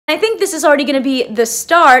I think this is already gonna be the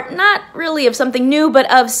start, not really of something new,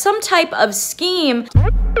 but of some type of scheme.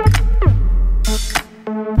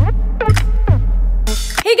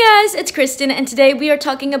 Hey guys, it's Kristen, and today we are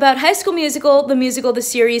talking about High School Musical, the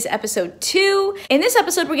series, episode 2. In this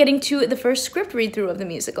episode, we're getting to the first script read-through of the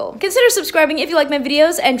musical. Consider subscribing if you like my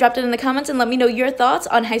videos, and drop it in the comments and let me know your thoughts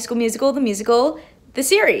on High School Musical, the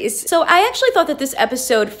series. So I actually thought that this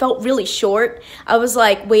episode felt really short. I was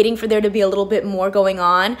like waiting for there to be a little bit more going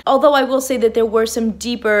on. Although I will say that there were some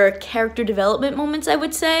deeper character development moments, I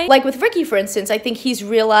would say. Like with Ricky, for instance, I think he's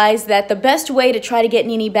realized that the best way to try to get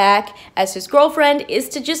Nini back as his girlfriend is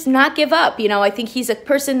to just not give up. You know, I think he's a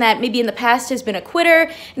person that maybe in the past has been a quitter,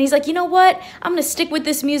 and he's like, you know what? I'm gonna stick with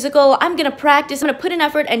this musical. I'm gonna practice. I'm gonna put in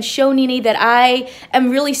effort and show Nini that I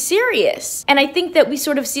am really serious. And I think that we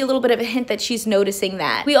sort of see a little bit of a hint that she's noticing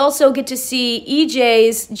that. We also get to see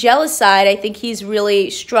EJ's jealous side. I think he's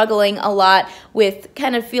really struggling a lot with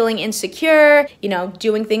kind of feeling insecure, you know,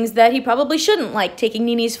 doing things that he probably shouldn't, like taking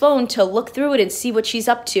Nini's phone to look through it and see what she's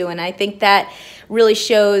up to. And I think that really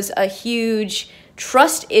shows a huge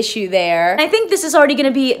trust issue there. And I think this is already going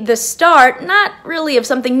to be the start, not really of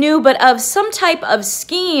something new, but of some type of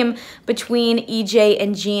scheme between EJ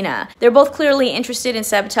and Gina. They're both clearly interested in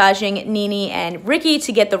sabotaging Nini and Ricky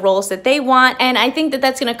to get the roles that they want, and I think that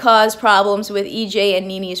that's going to cause problems with EJ and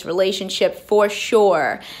Nini's relationship for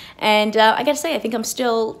sure. And I gotta say, I think I'm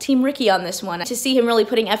still Team Ricky on this one. To see him really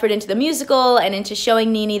putting effort into the musical and into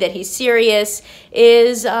showing Nini that he's serious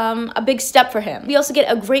is a big step for him. We also get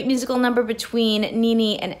a great musical number between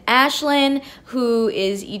Nini and Ashlyn, who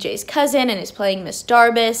is EJ's cousin and is playing Miss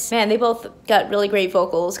Darbus. Man, they both got really great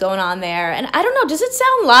vocals going on there. And I don't know, does it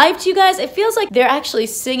sound live to you guys? It feels like they're actually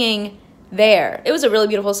singing there. It was a really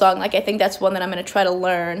beautiful song. Like, I think that's one that I'm gonna try to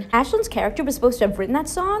learn. Ashlyn's character was supposed to have written that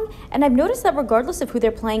song, and I've noticed that regardless of who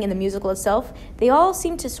they're playing in the musical itself, they all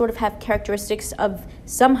seem to sort of have characteristics of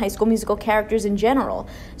some High School Musical characters in general.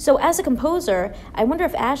 So as a composer, I wonder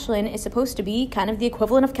if Ashlyn is supposed to be kind of the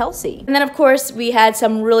equivalent of Kelsey. And then of course, we had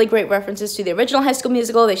some really great references to the original High School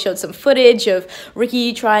Musical. They showed some footage of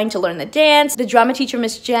Ricky trying to learn the dance. The drama teacher,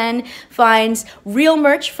 Miss Jen, finds real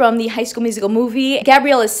merch from the High School Musical movie.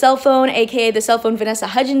 Gabriella's cell phone, aka the cell phone Vanessa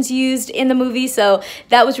Hudgens used in the movie, so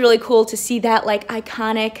that was really cool to see that like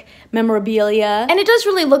iconic memorabilia. And it does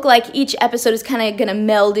really look like each episode is kind of gonna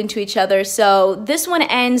meld into each other. So this one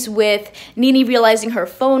ends with Nini realizing her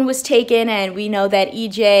phone was taken, and we know that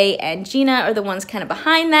EJ and Gina are the ones kind of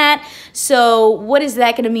behind that. So what is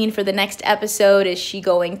that gonna mean for the next episode? Is she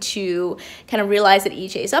going to kind of realize that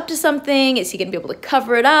EJ is up to something? Is he gonna be able to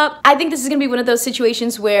cover it up? I think this is gonna be one of those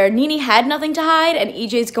situations where Nini had nothing to hide, and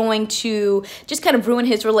EJ's going to just kind of ruin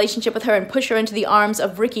his relationship with her and push her into the arms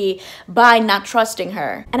of Ricky by not trusting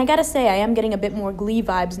her. And I gotta say, I am getting a bit more Glee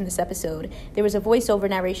vibes in this episode. There was a voiceover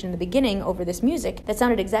narration in the beginning over this music that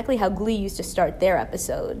sounded exactly how Glee used to start their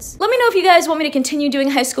episodes. Let me know if you guys want me to continue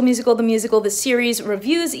doing High School Musical, the series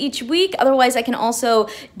reviews each week. Otherwise, I can also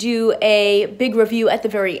do a big review at the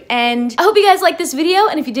very end. I hope you guys liked this video,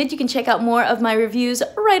 and if you did, you can check out more of my reviews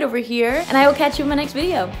right over here, and I will catch you in my next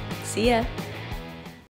video. See ya.